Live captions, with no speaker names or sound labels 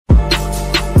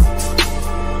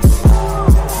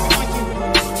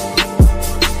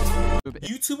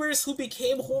YouTubers who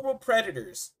became horrible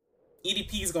predators.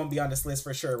 EDP is gonna be on this list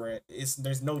for sure. Right?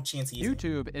 There's no chance he's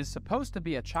YouTube is supposed to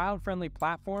be a child-friendly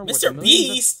platform. Mr.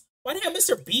 Beast. Why do you have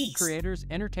Mr. Beast? Creators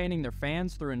entertaining their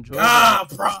fans through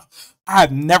enjoyable. Bro. I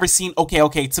have never seen.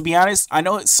 Okay. To be honest, I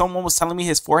know someone was telling me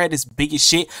his forehead is big as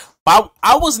shit, but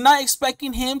I was not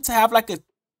expecting him to have like a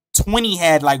 20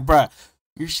 head. Like, bro,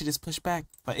 your shit is pushed back.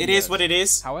 But it is what it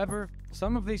is. However,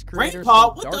 some of these creators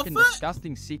Paul, have dark and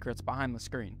disgusting secrets behind the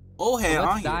screen. Oh, hell,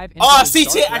 let's dive into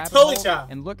CJ, I told y'all.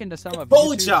 And look into some of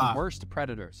YouTube's worst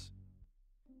predators.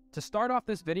 To start off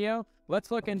this video,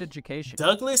 let's look into JKC.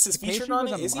 Douglas is featured on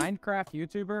it, is a Minecraft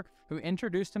YouTuber who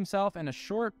introduced himself in a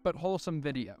short but wholesome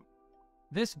video.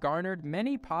 This garnered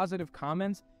many positive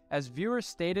comments as viewers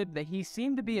stated that he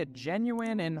seemed to be a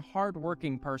genuine and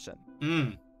hard-working person.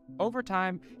 Over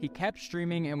time, he kept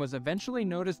streaming and was eventually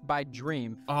noticed by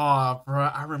Dream. Oh, bro,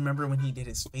 I remember when he did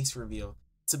his face reveal.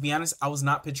 To be honest, I was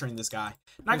not picturing this guy.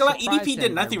 Not gonna lie, EDP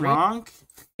did nothing wrong.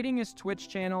 Creating his Twitch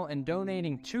channel and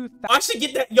donating $2,000. I should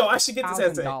get that. Yo, I should get this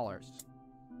headset.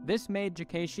 This made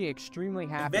JKC extremely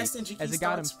happy as it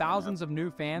got him thousands of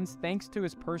new fans thanks to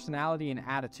his personality and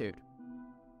attitude.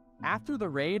 After the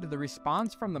raid, the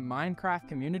response from the Minecraft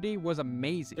community was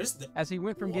amazing as he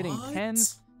went from getting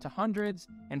tens to hundreds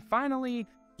and finally...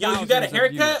 Yo, you got a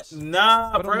haircut?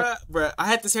 Nah, bruh. I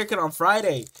had this haircut on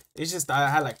Friday. It's just I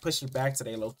had like pushed it back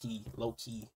today, low key.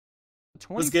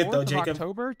 What's good though, Jacob?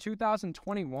 October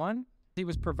 2021, he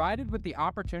was provided with the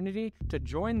opportunity to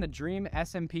join the Dream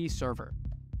SMP server.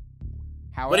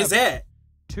 However, what is that?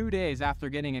 2 days after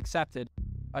getting accepted,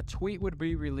 a tweet would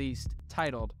be released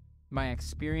titled "My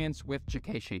Experience with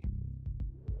JKC."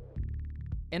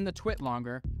 In the twit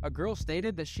longer, a girl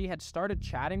stated that she had started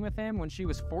chatting with him when she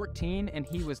was 14 and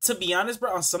he was... To be honest,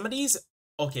 bro, on some of these...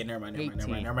 Okay, never mind.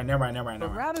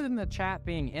 But rather than the chat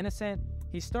being innocent,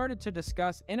 he started to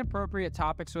discuss inappropriate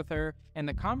topics with her, and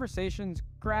the conversations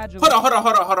gradually... Hold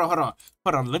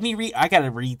on. Let me read. I gotta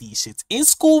read these shits. In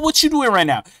school, what you doing right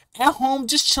now? At home,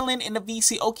 just chilling in the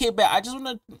VC. Okay, but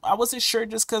I wasn't sure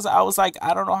just because I was like,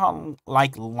 I don't know how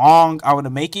long I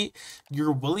would make it.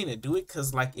 You're willing to do it?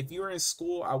 Because like, if you were in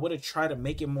school, I would have tried to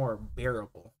make it more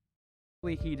bearable.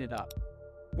 Heated up.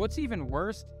 What's even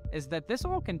worse is that this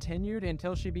all continued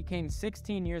until she became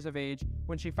 16 years of age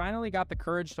when she finally got the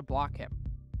courage to block him.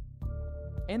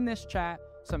 In this chat,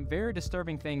 some very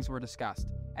disturbing things were discussed,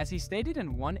 as he stated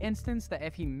in one instance that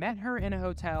if he met her in a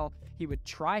hotel, he would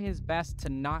try his best to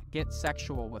not get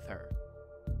sexual with her.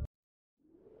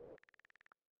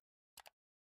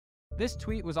 This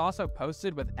tweet was also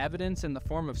posted with evidence in the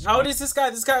form of... How old is this guy?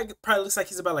 This guy probably looks like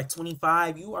he's about like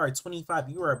 25. You are 25.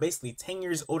 You are basically 10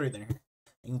 years older than her.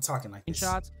 And you talking like this.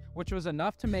 Shots, which was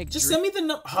enough to make just send me the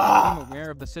number.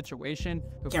 Aware of the situation,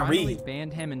 who finally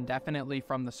banned him indefinitely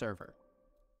from the server.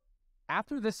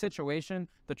 After this situation,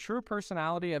 the true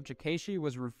personality of JKC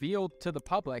was revealed to the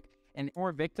public, and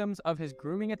more victims of his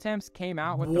grooming attempts came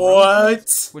out with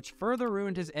the which further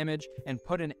ruined his image and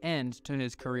put an end to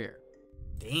his career.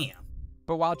 Damn.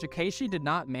 But while JKC did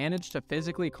not manage to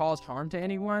physically cause harm to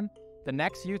anyone, the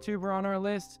next YouTuber on our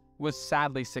list was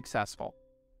sadly successful.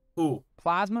 Who?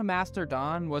 Plasma Master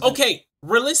Don was... Okay,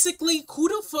 realistically, who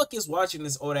the fuck is watching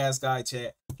this old-ass guy,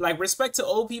 chat? Like, respect to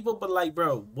old people, but like,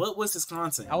 bro, what was his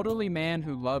content? Elderly man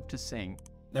who loved to sing.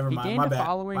 Never mind, he gained a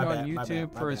following on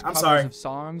YouTube for his covers of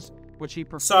songs, which he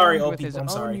performed with his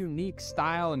own unique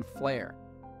style and flair.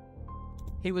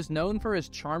 He was known for his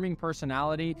charming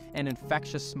personality and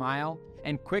infectious smile,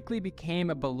 and quickly became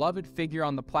a beloved figure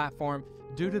on the platform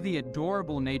due to the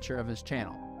adorable nature of his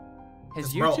channel.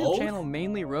 His YouTube channel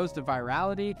mainly rose to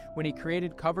virality when he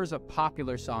created covers of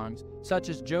popular songs, such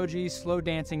as SwwagyJ's Slow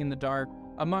Dancing in the Dark,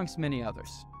 amongst many others.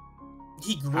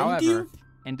 He groomed However, you?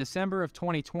 In December of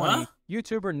 2020,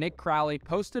 YouTuber Nick Crowley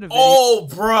posted a video... Oh,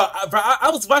 bro, I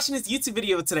was watching this YouTube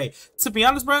video today. To be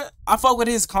honest, bro, I fuck with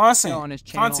his content. On his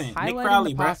channel, highlighting Nick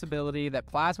Crowley, the possibility that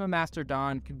Plasma Master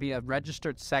Don could be a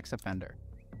registered sex offender.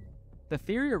 The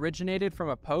theory originated from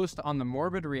a post on the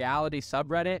Morbid Reality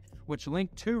subreddit, which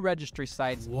linked two registry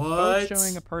sites, both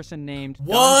showing a person named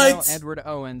Donzel Edward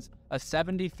Owens, a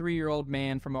 73-year-old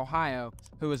man from Ohio,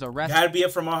 who was arrested. Gotta be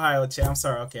from Ohio, Che. I'm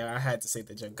sorry. Okay, I had to say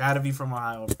the joke. Gotta be from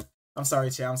Ohio. I'm sorry,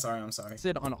 Che. I'm sorry.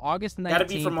 On August 19, Gotta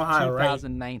be from Ohio,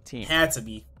 2019. Right? Had to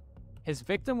be. His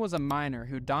victim was a minor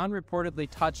who Don reportedly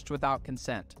touched without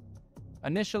consent.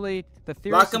 Initially, the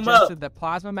theory suggested that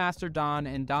Plasma Master Don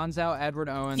and Donzel Edward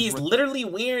Owens... He's literally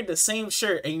wearing the same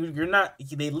shirt, and you're not...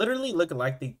 They literally look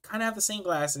alike. They kind of have the same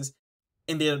glasses,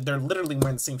 and they're literally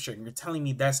wearing the same shirt, and you're telling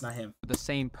me that's not him. The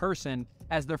same person,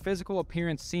 as their physical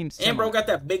appearance seems similar. And bro got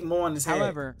that big mo on his head.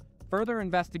 However, Further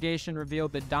investigation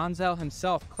revealed that Donzel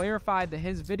himself clarified that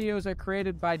his videos are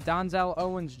created by Donzel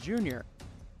Owens Jr.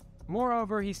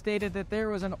 Moreover, he stated that there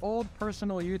was an old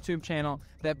personal YouTube channel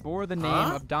that bore the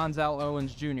name of Donzel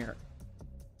Owens Jr.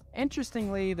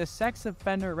 Interestingly, the Sex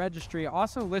Offender Registry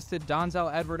also listed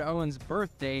Donzel Edward Owens'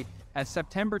 birth date as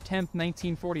September 10th,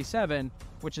 1947,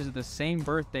 which is the same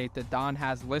birth date that Don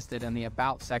has listed in the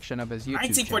About section of his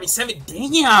YouTube 1947, channel.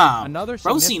 damn! Another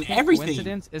significant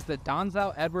coincidence is that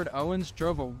Donzel Edward Owens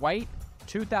drove a white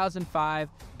 2005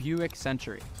 Buick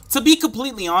Century. To be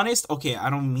completely honest, okay, I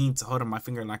don't mean to hold up my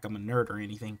finger like I'm a nerd or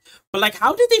anything, but like,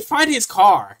 how did they find his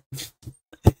car?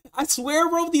 I swear,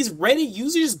 bro, these Reddit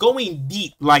users going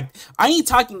deep. Like, I ain't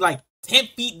talking like 10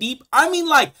 feet deep. I mean,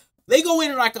 like, they go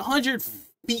in like 100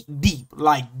 feet deep.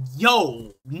 Like,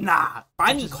 yo, nah.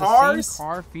 Finding cars? The same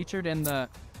car featured in the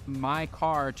My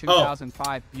Car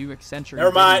 2005 Buick Century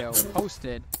video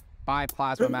posted by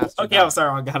Plasma Master. Okay, I'm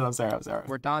sorry. I'm sorry.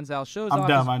 Where Donzel shows I'm off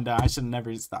done. I should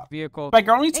never stop. Vehicle. Like,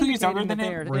 you're only 2 years younger than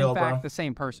him? Real, in fact, bro. The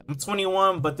same person. I'm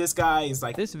 21, but this guy is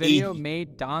like This video 80.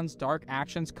 made Don's dark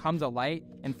actions come to light,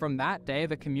 and from that day,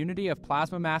 the community of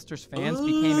Plasma Master's fans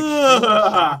became extremely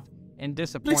shocked and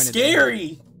disappointed. It's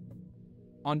scary.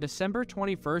 On December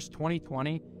 21st,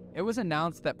 2020, it was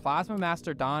announced that Plasma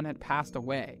Master Don had passed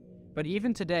away. But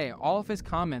even today, all of his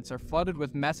comments are flooded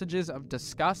with messages of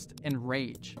disgust and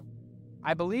rage.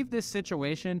 I believe this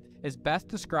situation is best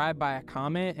described by a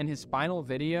comment in his final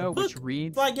video, which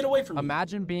reads, get away from me.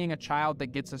 Imagine being a child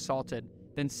that gets assaulted,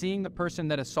 then seeing the person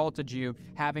that assaulted you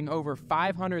having over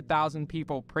 500,000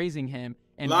 people praising him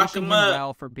and wishing him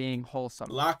well for being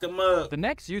wholesome. Lock him up. The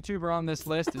next YouTuber on this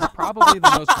list is probably the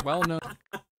most well-known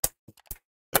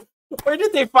Where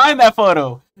did they find that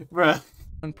photo, bruh?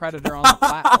 Predator on the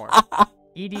platform.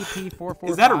 EDP445.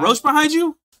 Is that a roach behind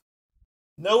you?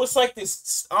 No, it's like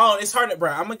this. Oh, it's hard to,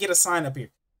 bro. I'm gonna get a sign up here,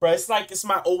 bro. It's like it's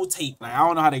my old tape. Like, I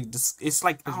don't know how to. It's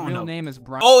like I don't know. His real name is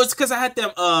Brian. Oh, it's because I had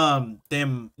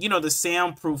them, you know, the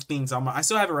soundproof things on my. I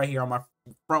still have it right here on my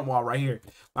front wall, right here.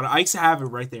 But I used to have it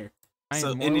right there.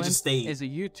 So and it just stayed. Is a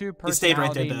YouTube personality it stayed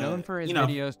right there, known for his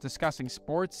videos discussing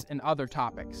sports and other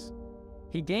topics.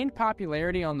 He gained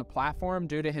popularity on the platform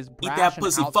due to his brash and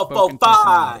outspoken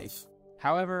personality.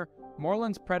 However,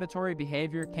 Moreland's predatory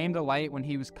behavior came to light when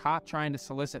he was caught trying to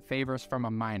solicit favors from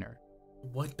a minor.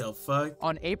 What the fuck?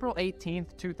 On April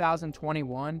 18th,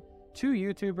 2021, two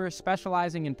YouTubers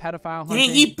specializing in pedophile hunting.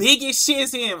 Dang, he big as shit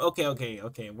as him.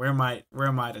 Okay. Where am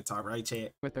I to talk, right,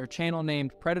 chat? With their channel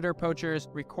named Predator Poachers,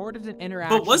 recorded an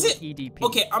interaction but was with it, EDP.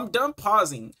 Okay, I'm done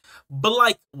pausing. But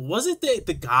like, wasn't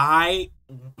the guy?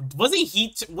 Wasn't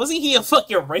he a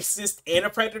fucking racist and a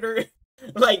predator?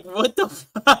 Like, what the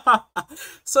fuck?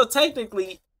 So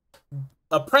technically,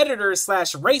 a predator /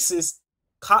 racist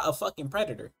caught a fucking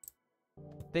predator.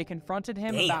 They confronted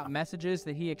him about messages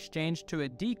that he exchanged to a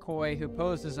decoy who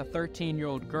posed as a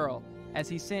 13-year-old girl, as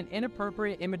he sent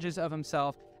inappropriate images of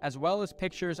himself as well as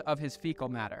pictures of his fecal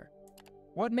matter.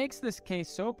 What makes this case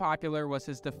so popular was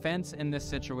his defense in this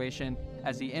situation,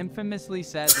 as he infamously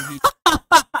said that he...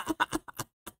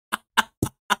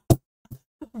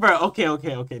 Bro,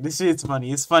 okay. This shit's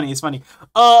funny. It's funny.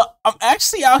 I'm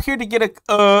actually out here to get a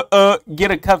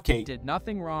cupcake. Did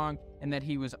nothing wrong, and that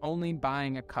he was only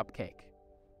buying a cupcake.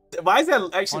 Why does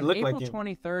that actually look like him? On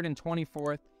April 23rd and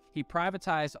 24th, he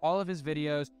privatized all of his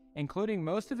videos, including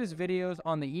most of his videos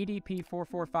on the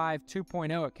EDP445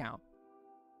 2.0 account.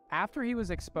 After he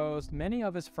was exposed, many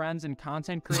of his friends and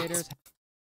content creators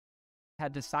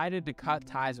had decided to cut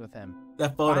ties with him.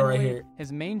 That photo right here.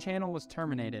 His main channel was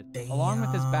terminated, along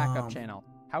with his backup channel.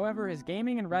 However, his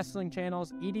gaming and wrestling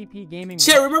channels, EDP Gaming...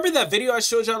 Shit, remember that video I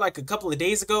showed y'all like a couple of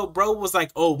days ago? Bro was like,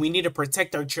 oh, we need to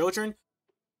protect our children.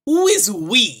 Who is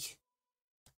we?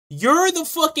 You're the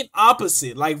fucking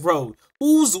opposite. Like, bro,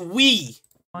 who's we?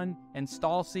 And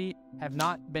stall seat have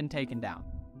not been taken down.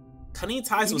 Cutting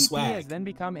ties with swag. He has then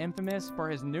become infamous for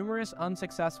his numerous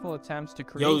unsuccessful attempts to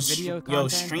create video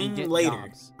content stream and get later.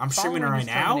 Jobs. I'm streaming it right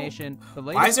now.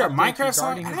 Why is there a Minecraft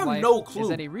song? I have no clue. Is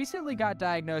that he recently got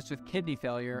diagnosed with kidney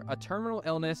failure, a terminal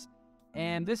illness,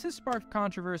 and this has sparked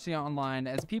controversy online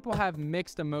as people have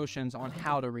mixed emotions on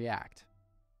how to react.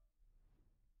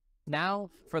 Now,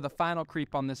 for the final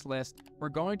creep on this list, we're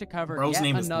going to cover Bro's yet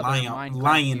name is another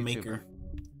Lion Maker.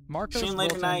 Stream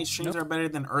later night. Streams are better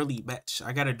than early, bitch.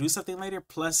 I gotta do something later.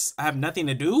 Plus, I have nothing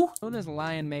to do. Known as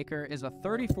Lion Maker is a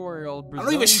 34-year-old Brazilian. I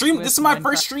don't even stream. This is my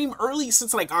first stream early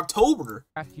since like October.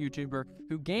 YouTuber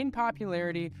who gained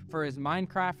popularity for his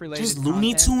Minecraft-related just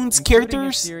Looney Tunes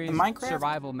characters in Minecraft.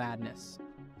 Survival Madness.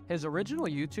 His original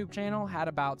YouTube channel had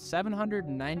about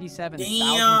 797,000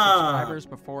 subscribers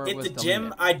before it was deleted. Hit the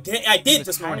gym. I did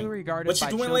this morning. What you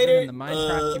doing later? In the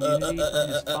Minecraft community for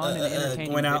his fun and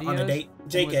entertaining going out videos, on a date.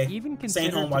 JK. Even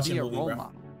Staying home watching a movie, role bro.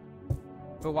 model.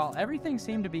 But while everything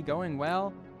seemed to be going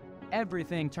well,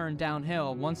 everything turned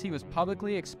downhill once he was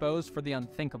publicly exposed for the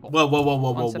unthinkable.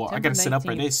 Whoa. I gotta sit up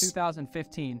for this.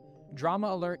 2015,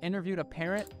 Drama Alert interviewed a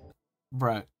parent.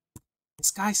 Bruh. This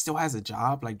guy still has a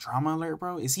job, like Drama Alert,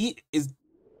 bro?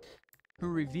 Who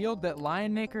revealed that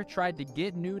Lionmaker tried to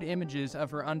get nude images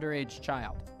of her underage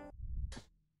child.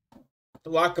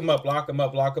 Lock him up, lock him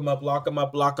up, lock him up, lock him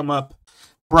up, lock him up.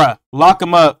 Bruh, lock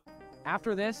him up.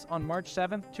 After this, on March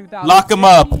 7th, 2015, lock him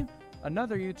up.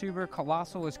 Another YouTuber,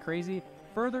 Colossal is Crazy,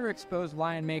 further exposed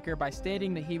Lionmaker by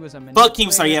stating that he was a manipulator.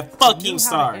 Fucking star, yeah, fucking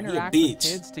star. You a bitch. With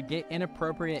kids to get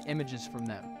inappropriate images from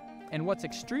them. And what's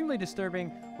extremely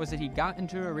disturbing was that he got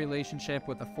into a relationship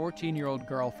with a 14-year-old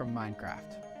girl from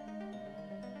Minecraft.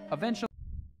 Eventually...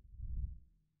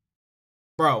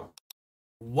 Bro.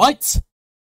 What?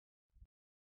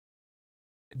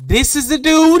 This is the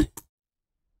dude?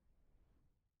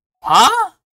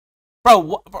 Huh? Bro,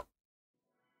 what? Bro.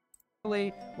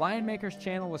 Lionmaker's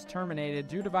channel was terminated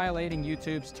due to violating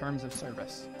YouTube's terms of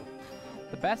service.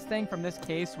 The best thing from this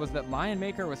case was that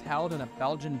Lionmaker was held in a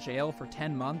Belgian jail for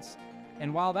 10 months,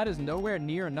 and while that is nowhere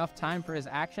near enough time for his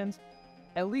actions,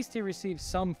 at least he received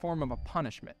some form of a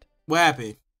punishment. What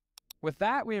happened? With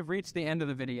that, we have reached the end of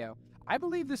the video. I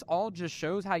believe this all just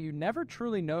shows how you never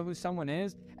truly know who someone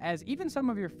is, as even some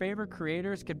of your favorite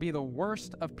creators could be the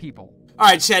worst of people.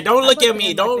 Alright, Chad, don't look at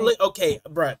me. Don't look. Okay,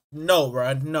 bruh. No,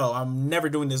 bruh. No, I'm never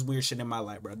doing this weird shit in my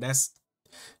life, bruh. That's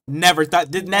never thought.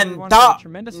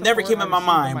 Never came in my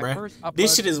mind, bruh.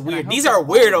 This shit is weird. These are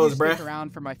weirdos, bruh. Stick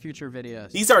around for my future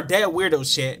videos. These are dead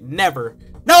weirdos shit. Never.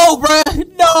 No,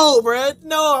 bruh. No, bruh.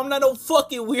 No, I'm not no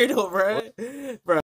fucking weirdo, bruh. Bruh.